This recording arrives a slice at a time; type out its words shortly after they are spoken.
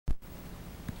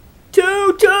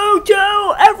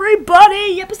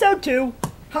everybody! Episode 2.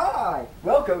 Hi!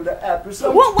 Welcome to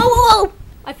episode... Whoa!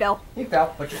 I fell. You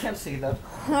fell, but you can't see that.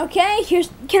 Okay,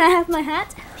 can I have my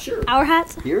hat? Sure. Our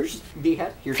hats? Here's the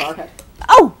hat. Here's our hat.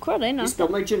 Oh, crud, I know. You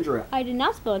spilled my ginger ale. I did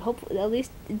not spill it. Hopefully, at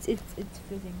least it's fizzing.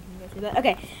 Can you guys see that?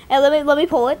 Okay, and let me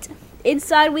pull it.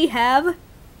 Inside we have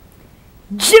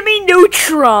Jimmy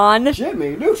Neutron.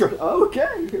 Jimmy Neutron.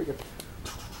 Okay, here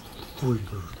we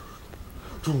go.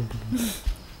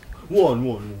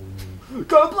 One.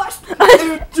 Gonna blast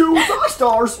into the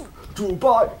stars to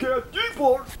buy candy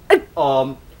bars.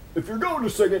 If you're going to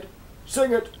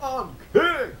sing it on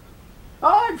King.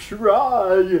 I'm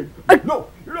trying. No,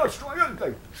 you're not trying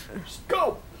anything. Just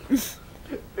go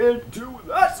into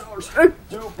the stars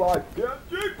to buy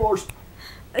candy bars.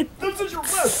 This is your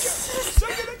last chance. Sing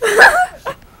it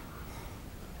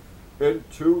again.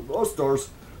 Into the stars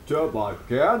to buy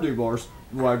candy bars.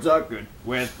 What's up good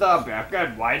with the black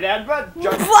and white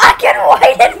adventure? Black and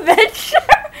white adventure?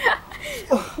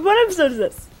 What episode is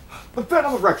this? The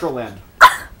Phantom of Retroland.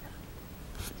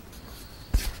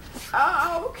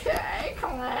 Okay,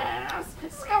 class.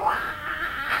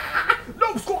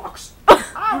 No squawks.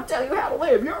 I'll tell you how to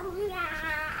live.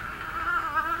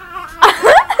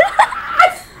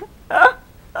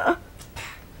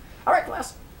 Alright,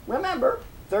 class. Remember,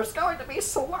 there's going to be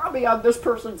salami on this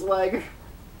person's leg.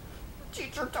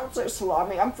 Teacher, don't say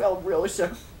salami. I'm feeling really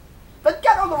sick. Then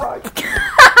get on the ride.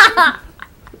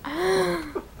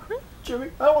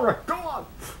 Jimmy, I don't want to ride. Go on.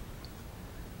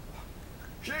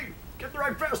 Shane, get the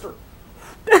ride faster.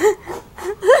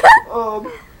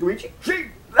 Luigi,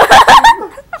 Shane.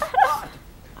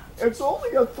 It's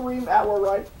only a 3-hour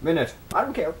ride. Minute. I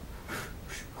don't care.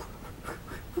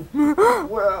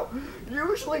 Well,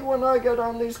 usually when I get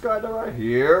on these kind of rides,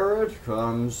 here it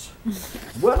comes.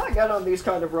 When I get on these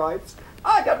kind of rides,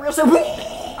 I get real simple.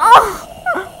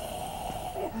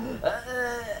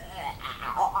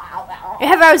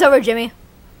 Have ours over, Jimmy.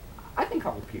 I think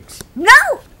Carly pukes.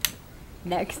 No!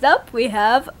 Next up, we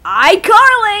have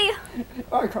iCarly.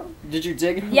 Alright, Carly. Did you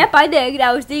dig? Yep, I digged.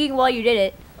 I was digging while you did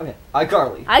it. Okay,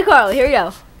 iCarly. iCarly, here we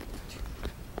go.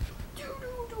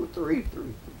 3.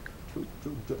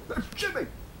 Jimmy!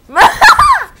 3,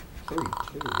 2,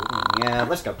 1. Yeah,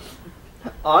 let's go.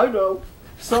 I know,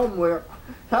 somewhere,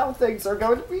 how things are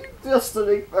going to be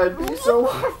destiny and be so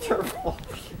wonderful.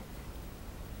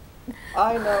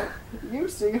 I know, you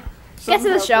see. Get to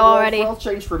the show already. Well,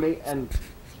 change for me and.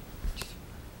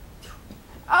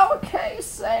 Okay,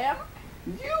 Sam,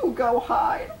 you go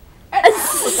hide, and I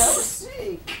will go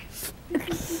seek.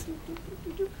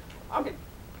 Okay.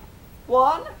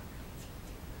 1,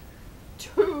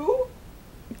 2,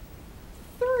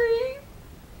 3,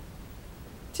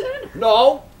 10.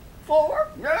 No. 4.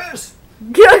 Yes.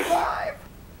 5,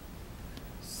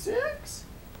 6,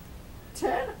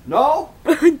 10. No.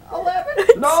 11.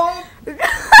 No.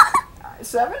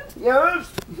 7.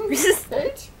 Yes.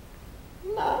 8,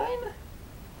 9,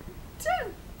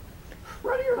 10.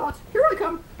 Ready or not? Here I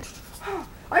come.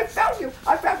 I found you.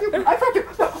 I found you. I found you.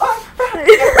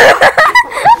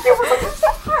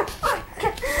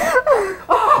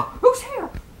 Oh, who's here?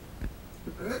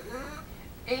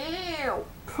 Ew.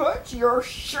 Put your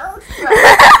shirt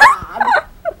back on.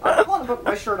 I don't want to put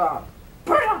my shirt on.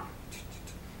 Put it on.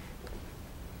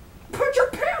 Put your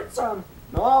pants on.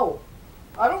 No.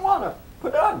 I don't want to.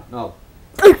 Put it on. No.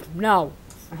 No.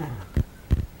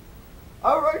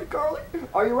 All right, Carly.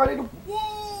 Are you ready to...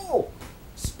 Whoa!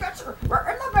 Spencer, we're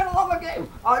in the middle of a game.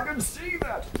 I can see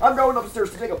that. I'm going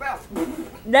upstairs to take a bath.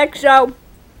 Next show.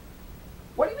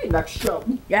 What do you mean next show?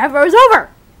 You have ours over.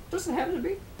 Doesn't have to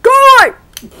be. Good.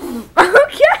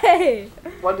 Okay.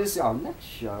 What is our next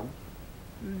show?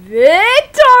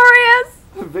 Victorious.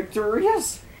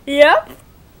 Victorious? Yep.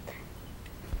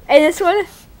 And this one,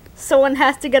 someone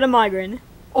has to get a migraine.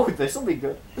 Oh, this'll be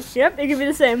good. Yep, it could be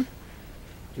the same.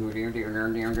 Here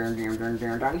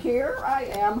I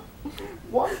am,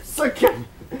 once again,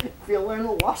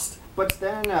 feeling lost. But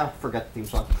then, forget the theme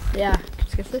song. Yeah,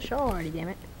 just get to the show already, damn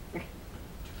it.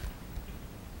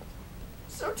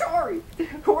 So, Tori,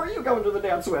 who are you going to the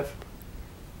dance with?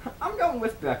 I'm going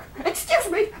with Beck. Excuse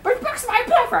me, but Beck's my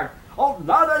boyfriend. Oh,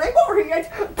 not anymore, he ain't.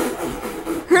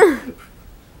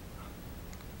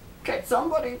 Can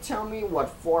somebody tell me what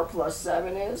 4 plus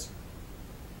 7 is?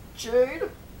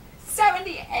 Jade?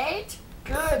 78?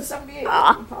 Good, 78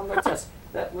 on the test.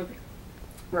 That would...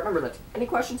 Remember that. Any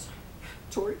questions?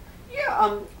 Tori?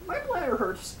 Yeah, my bladder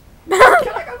hurts. Can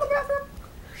I go to the bathroom?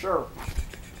 Sure.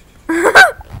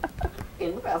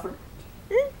 In the bathroom.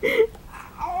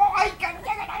 Oh, I can't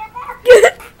take it anymore!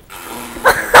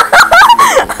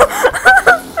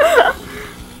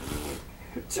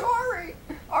 Tori,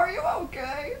 are you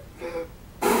okay?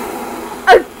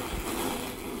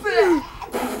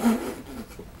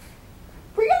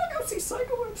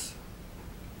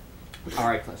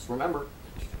 remember.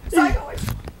 Cycling!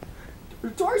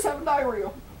 Tori's having diarrhea.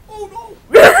 Oh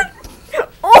no!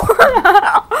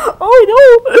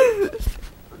 Oh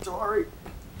no! Tori,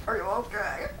 are you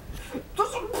okay?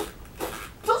 Doesn't look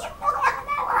like I'm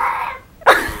alright!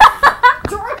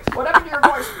 Tori, what happened to your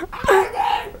voice?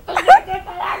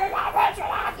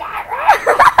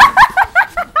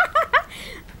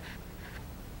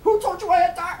 Who told you I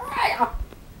had diarrhea?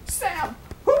 Sam!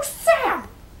 Who's Sam?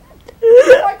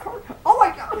 Oh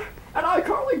my god! An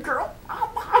iCarly girl?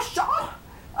 Oh my shot!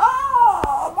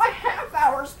 Oh, my half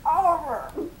hour's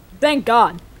over! Thank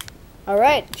God.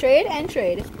 Alright, trade and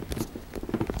trade.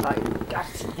 I got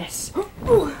this.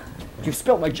 You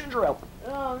spilled my ginger ale.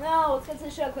 Oh no, let's get to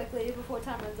the show quickly before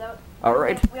time runs out.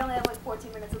 Alright. We only have like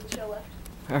 14 minutes of the show left.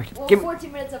 Alright, Well, give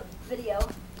 14 minutes of video.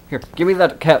 here, give me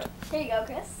that cat. Here you go,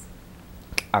 Chris.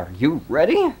 Are you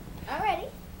ready? I'm ready.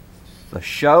 The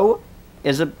show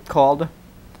is called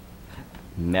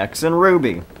Mex and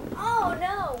Ruby. Oh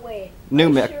no, wait. New Are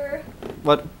you Mex. sure?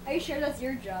 What? Are you sure that's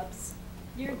your jobs?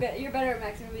 You're better at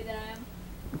Max and Ruby than I am.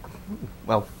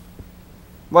 Well,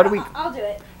 what do we? I'll do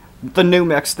it. The new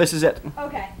Mex. This is it.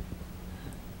 Okay.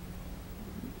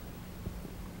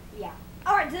 Yeah.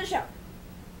 Alright, to the show.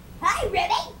 Hi, Ruby!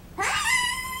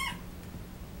 Hi!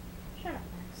 Shut up,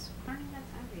 Max. I don't even have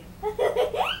time for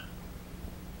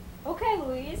you. Okay,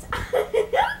 Louise.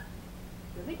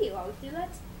 Ruby, do you always do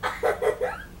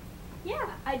that? Yeah,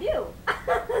 I do.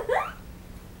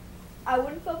 I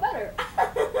wouldn't feel better.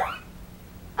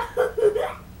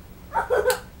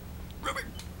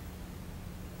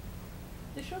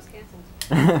 The show's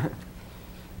canceled.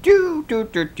 do do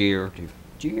do do do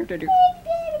do do do.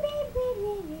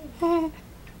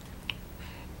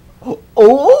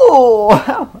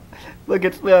 Oh! Look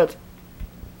at that.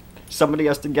 Somebody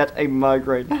has to get a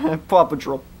migraine. Paw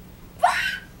Patrol.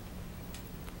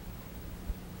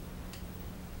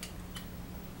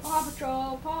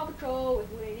 Paw Patrol with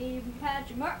Winnie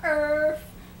Patch Murph.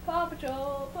 Paw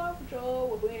Patrol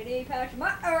with Winnie Patch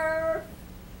Murph.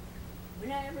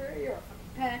 Whenever you're a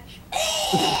fucking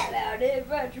patch, loud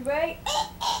adventure break.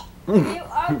 You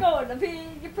are going to pee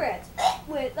your pants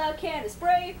with a can of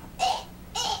spray.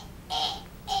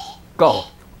 Go,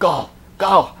 go,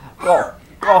 go, go,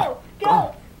 go,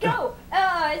 Go!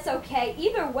 It's okay.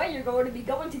 Either way, you're going to be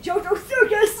going to JoJo's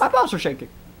Circus. My balls are shaking.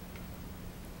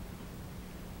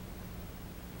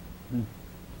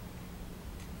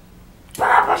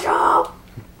 Paw Patrol!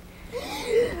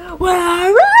 Where are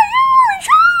you?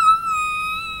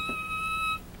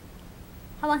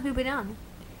 How long have we been on?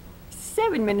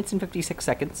 7 minutes and 56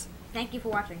 seconds. Thank you for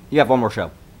watching. You have one more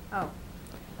show. Oh.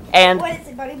 And, What is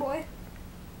it, buddy boy?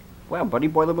 well, Buddy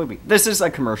Boy the movie. This is a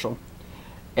commercial.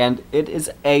 And it is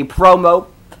a promo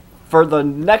for the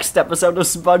next episode of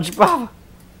SpongeBob.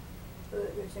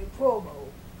 There's a promo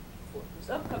for this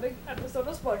upcoming episode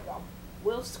of SpongeBob.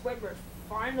 Will Squidward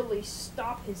finally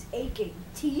stop his aching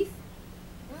teeth?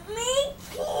 Me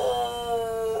teeth!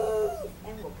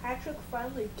 And will Patrick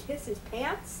finally kiss his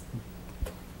pants?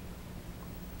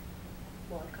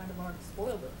 Well, I kind of already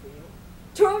spoiled it for you.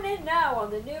 Tune in now on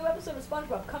the new episode of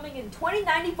SpongeBob coming in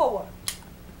 2094.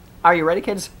 Are you ready,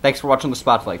 kids? Thanks for watching the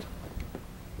Spotlight.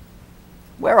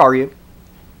 Where are you?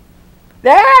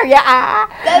 There you are!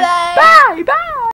 Bye-bye! Bye! Bye!